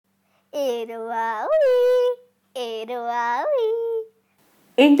Eruaui, Eruaui.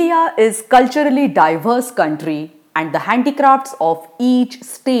 India is culturally diverse country and the handicrafts of each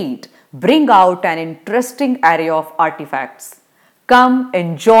state bring out an interesting array of artifacts. Come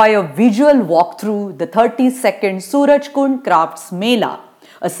enjoy a visual walk through the 32nd Surajkund Crafts Mela,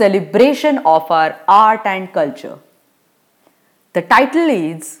 a celebration of our art and culture. The title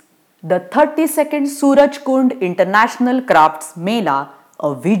is the 32nd Surajkund International Crafts Mela,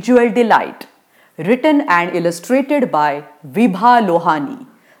 a visual delight, written and illustrated by Vibha Lohani.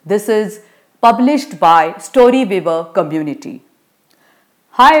 This is published by Storyweaver Community.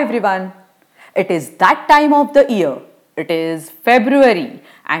 Hi everyone, it is that time of the year. It is February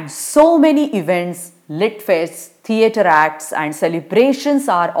and so many events, lit fests, theatre acts and celebrations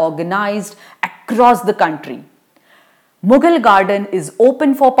are organized across the country. Mughal Garden is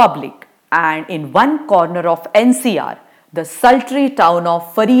open for public and in one corner of NCR, the sultry town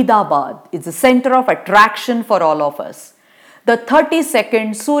of Faridabad is the center of attraction for all of us. The 32nd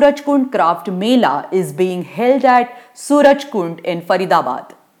Surajkund Craft Mela is being held at Surajkund in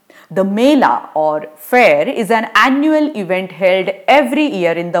Faridabad. The Mela or fair is an annual event held every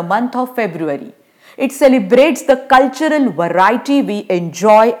year in the month of February. It celebrates the cultural variety we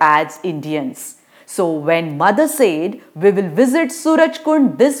enjoy as Indians. So when mother said we will visit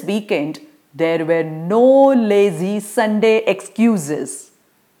Surajkund this weekend, there were no lazy Sunday excuses.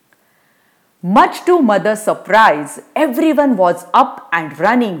 Much to mother's surprise, everyone was up and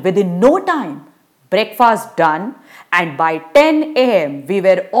running within no time. Breakfast done, and by 10 am we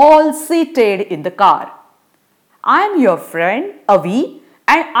were all seated in the car. I am your friend Avi,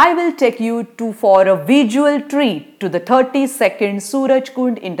 and I will take you for a visual treat to the 32nd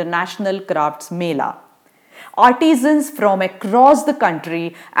Surajkund International Crafts Mela. Artisans from across the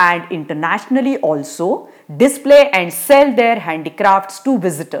country and internationally also display and sell their handicrafts to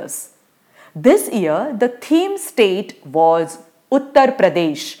visitors. This year, the theme state was Uttar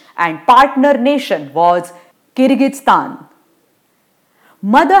Pradesh and partner nation was Kyrgyzstan.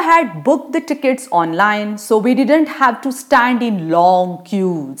 Mother had booked the tickets online so we didn't have to stand in long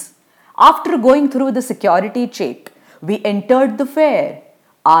queues. After going through the security check, we entered the fair.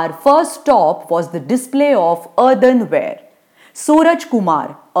 Our first stop was the display of earthenware. Suraj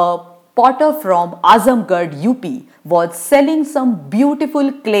Kumar, a potter from Azamgarh, UP, was selling some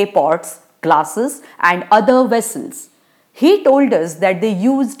beautiful clay pots, glasses, and other vessels. He told us that they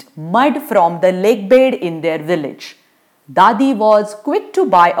used mud from the lake bed in their village. Dadi was quick to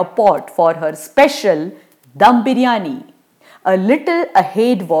buy a pot for her special dum biryani. A little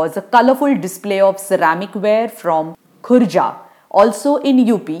ahead was a colorful display of ceramic ware from Khurja, also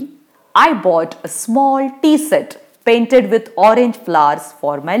in UP. I bought a small tea set painted with orange flowers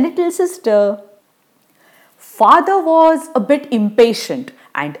for my little sister. Father was a bit impatient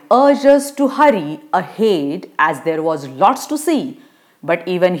and urged us to hurry ahead as there was lots to see. But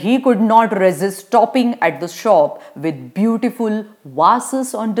even he could not resist stopping at the shop with beautiful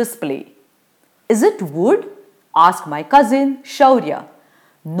vases on display. Is it wood? Asked my cousin Shaurya.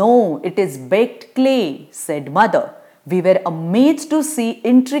 No, it is baked clay, said mother. We were amazed to see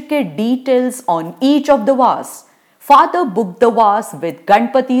intricate details on each of the vases. Father booked the vase with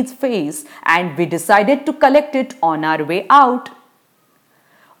Ganpati's face and we decided to collect it on our way out.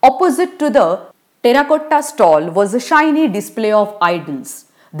 Opposite to the terracotta stall was a shiny display of idols.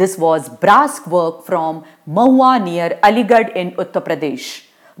 This was brass work from Mahua near Aligarh in Uttar Pradesh.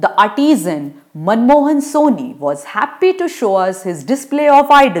 The artisan Manmohan Soni was happy to show us his display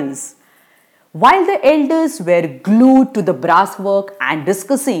of idols. While the elders were glued to the brass work and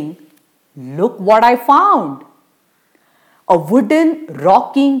discussing, look what I found! A wooden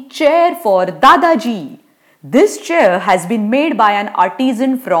rocking chair for Dadaji. This chair has been made by an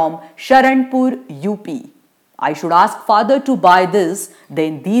artisan from Sharanpur, UP. I should ask father to buy this,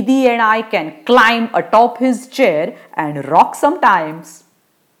 then Didi and I can climb atop his chair and rock sometimes.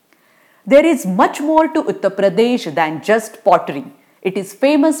 There is much more to Uttar Pradesh than just pottery. It is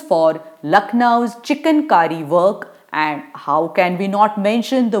famous for Lucknow's chicken curry work, and how can we not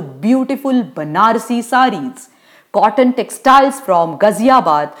mention the beautiful Banarsi saris, cotton textiles from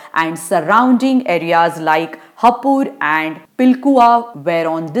Ghaziabad and surrounding areas like Hapur and Pilkua were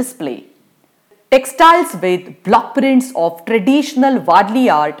on display. Textiles with block prints of traditional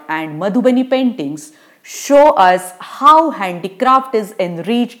Wadli art and Madhubani paintings show us how handicraft is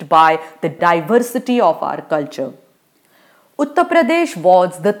enriched by the diversity of our culture. Uttar Pradesh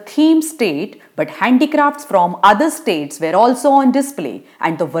was the theme state, but handicrafts from other states were also on display,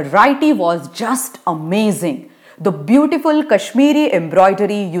 and the variety was just amazing. The beautiful Kashmiri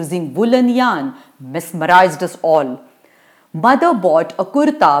embroidery using woolen yarn mesmerized us all. Mother bought a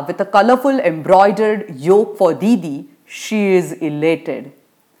kurta with a colorful embroidered yoke for Didi. She is elated.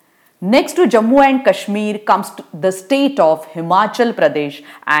 Next to Jammu and Kashmir comes the state of Himachal Pradesh,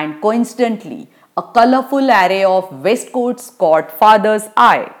 and coincidentally, a colorful array of waistcoats caught father's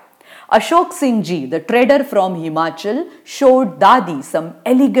eye. Ashok Singh Ji, the trader from Himachal, showed Dadi some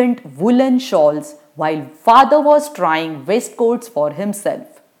elegant woolen shawls while father was trying waistcoats for himself.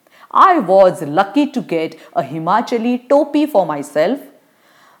 I was lucky to get a Himachali topi for myself,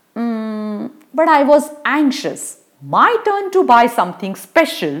 but I was anxious. My turn to buy something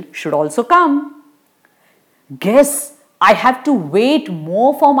special should also come. Guess I have to wait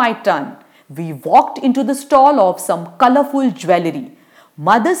more for my turn. We walked into the stall of some colorful jewellery.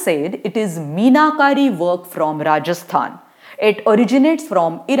 Mother said it is Meenakari work from Rajasthan. It originates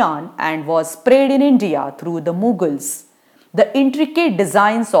from Iran and was spread in India through the Mughals. The intricate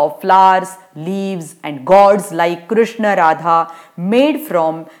designs of flowers, leaves, and gods like Krishna Radha made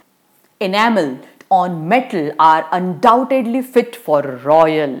from enamel on metal are undoubtedly fit for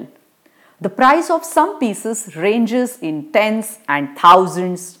royal. The price of some pieces ranges in tens and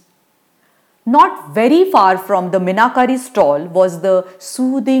thousands. Not very far from the Meenakari stall was the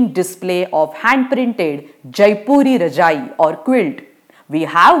soothing display of hand-printed Jaipuri Rajai or quilt. We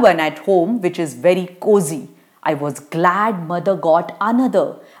have one at home which is very cozy. I was glad mother got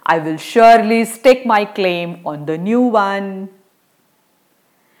another. I will surely stake my claim on the new one.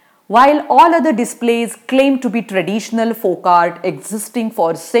 While all other displays claim to be traditional folk art existing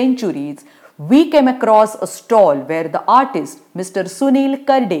for centuries, we came across a stall where the artist, Mr. Sunil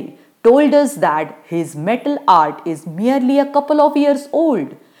Karde, told us that his metal art is merely a couple of years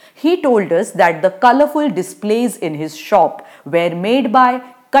old. He told us that the colorful displays in his shop were made by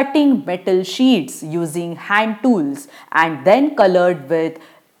cutting metal sheets using hand tools and then colored with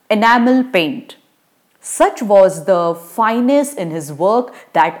enamel paint. Such was the fineness in his work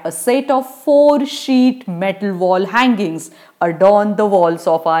that a set of 4-sheet metal wall hangings adorn the walls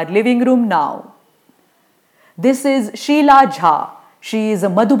of our living room now. This is Sheila Jha. She is a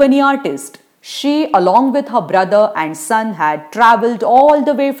Madhubani artist. She, along with her brother and son, had travelled all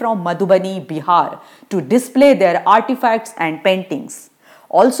the way from Madhubani, Bihar, to display their artifacts and paintings.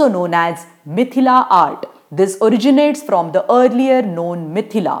 Also known as Mithila art, this originates from the earlier known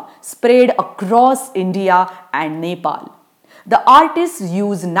Mithila, spread across India and Nepal. The artists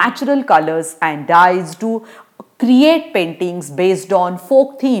use natural colors and dyes to create paintings based on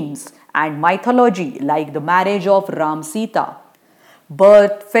folk themes and mythology like the marriage of Ram Sita,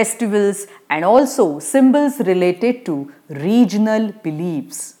 birth, festivals, and also symbols related to regional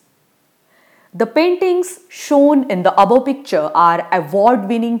beliefs. The paintings shown in the above picture are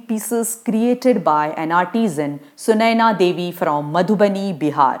award-winning pieces created by an artisan, Sunaina Devi from Madhubani,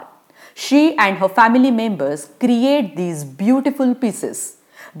 Bihar. She and her family members create these beautiful pieces.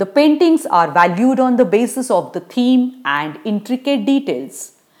 The paintings are valued on the basis of the theme and intricate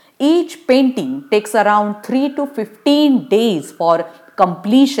details. Each painting takes around 3 to 15 days for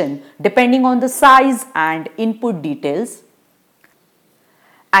completion depending on the size and input details.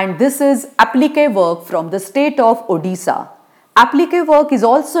 And this is applique work from the state of Odisha. Applique work is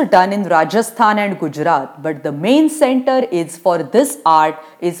also done in Rajasthan and Gujarat, but the main center is for this art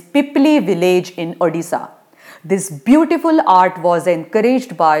is Pipli village in Odisha. This beautiful art was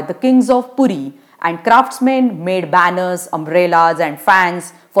encouraged by the kings of Puri, and craftsmen made banners, umbrellas and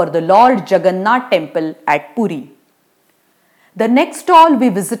fans for the Lord Jagannath temple at Puri. The next stall we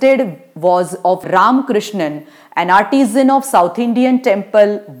visited was of Ram Krishnan, an artisan of South Indian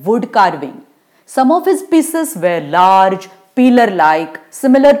temple wood carving. Some of his pieces were large, pillar-like,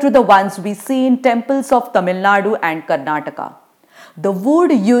 similar to the ones we see in temples of Tamil Nadu and Karnataka. The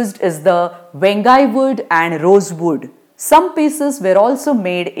wood used is the Vengai wood and rosewood. Some pieces were also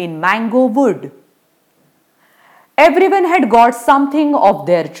made in mango wood. Everyone had got something of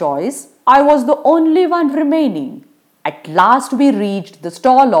their choice. I was the only one remaining. At last we reached the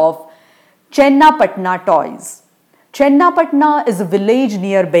stall of Chennapatna toys. Chennapatna is a village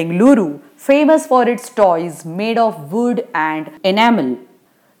near Bengaluru, famous for its toys made of wood and enamel.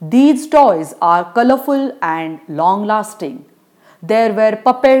 These toys are colorful and long-lasting. There were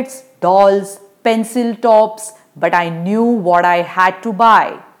puppets, dolls, pencil tops, but I knew what I had to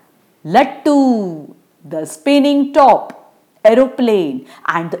buy. Lattu, the spinning top, aeroplane,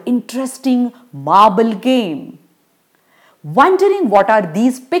 and the interesting marble game. Wondering what are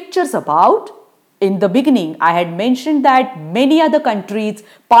these pictures about? In the beginning, I had mentioned that many other countries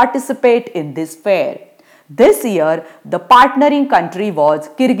participate in this fair. This year, the partnering country was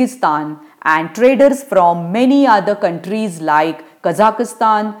Kyrgyzstan, and traders from many other countries like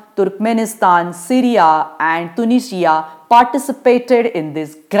Kazakhstan, Turkmenistan, Syria, and Tunisia participated in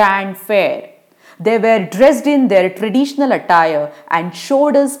this grand fair. They were dressed in their traditional attire and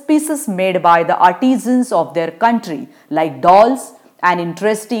showed us pieces made by the artisans of their country, like dolls, an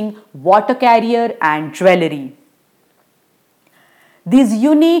interesting water carrier, and jewelry. These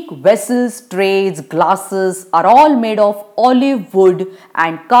unique vessels, trays, glasses are all made of olive wood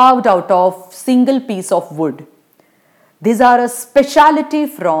and carved out of single piece of wood. These are a specialty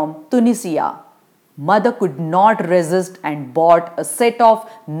from Tunisia. Mother could not resist and bought a set of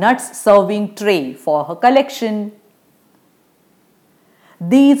nuts serving tray for her collection.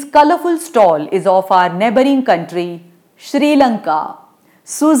 This colorful stall is of our neighboring country, Sri Lanka.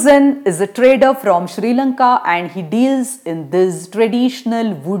 Susan is a trader from Sri Lanka and he deals in these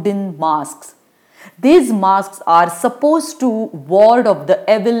traditional wooden masks. These masks are supposed to ward off the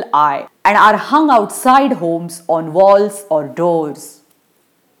evil eye and are hung outside homes on walls or doors.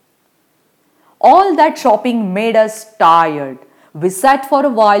 All that shopping made us tired. We sat for a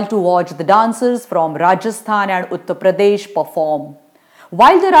while to watch the dancers from Rajasthan and Uttar Pradesh perform.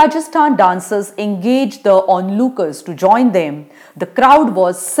 While the Rajasthan dancers engaged the onlookers to join them, the crowd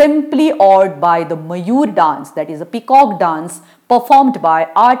was simply awed by the Mayur dance, that is a peacock dance performed by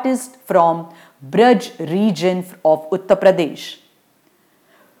artists from Braj region of Uttar Pradesh.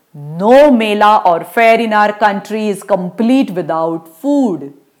 No mela or fair in our country is complete without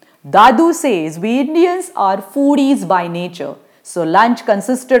food. Dadu says we Indians are foodies by nature. So lunch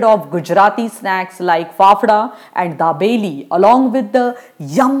consisted of Gujarati snacks like fafda and dabeli along with the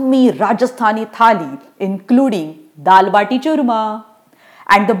yummy Rajasthani thali including dal bati churma.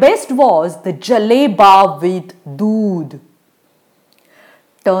 And the best was the jaleba with doodh.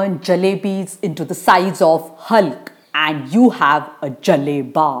 Turn jalebis into the size of Hulk and you have a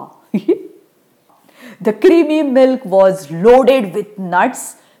jaleba. The creamy milk was loaded with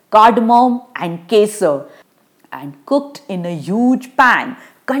nuts, cardamom and kesar and cooked in a huge pan,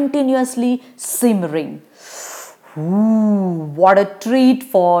 continuously simmering. Ooh, what a treat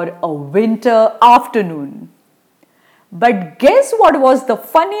for a winter afternoon. But guess what was the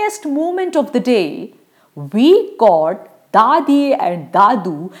funniest moment of the day? We caught Dadi and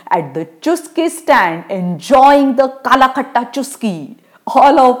Dadu at the chuski stand enjoying the Kalakhatta chuski.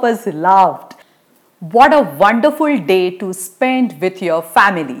 All of us laughed. What a wonderful day to spend with your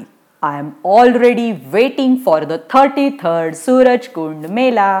family. I am already waiting for the 33rd Suraj Kund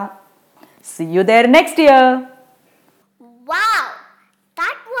Mela. See you there next year. Wow,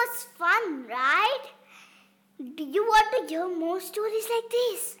 that was fun, right? Do you want to hear more stories like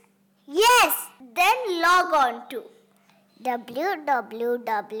this? Yes, then log on to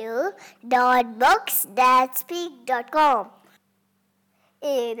www.booksthatspeak.com.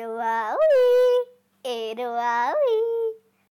 Eruawi, eruawi.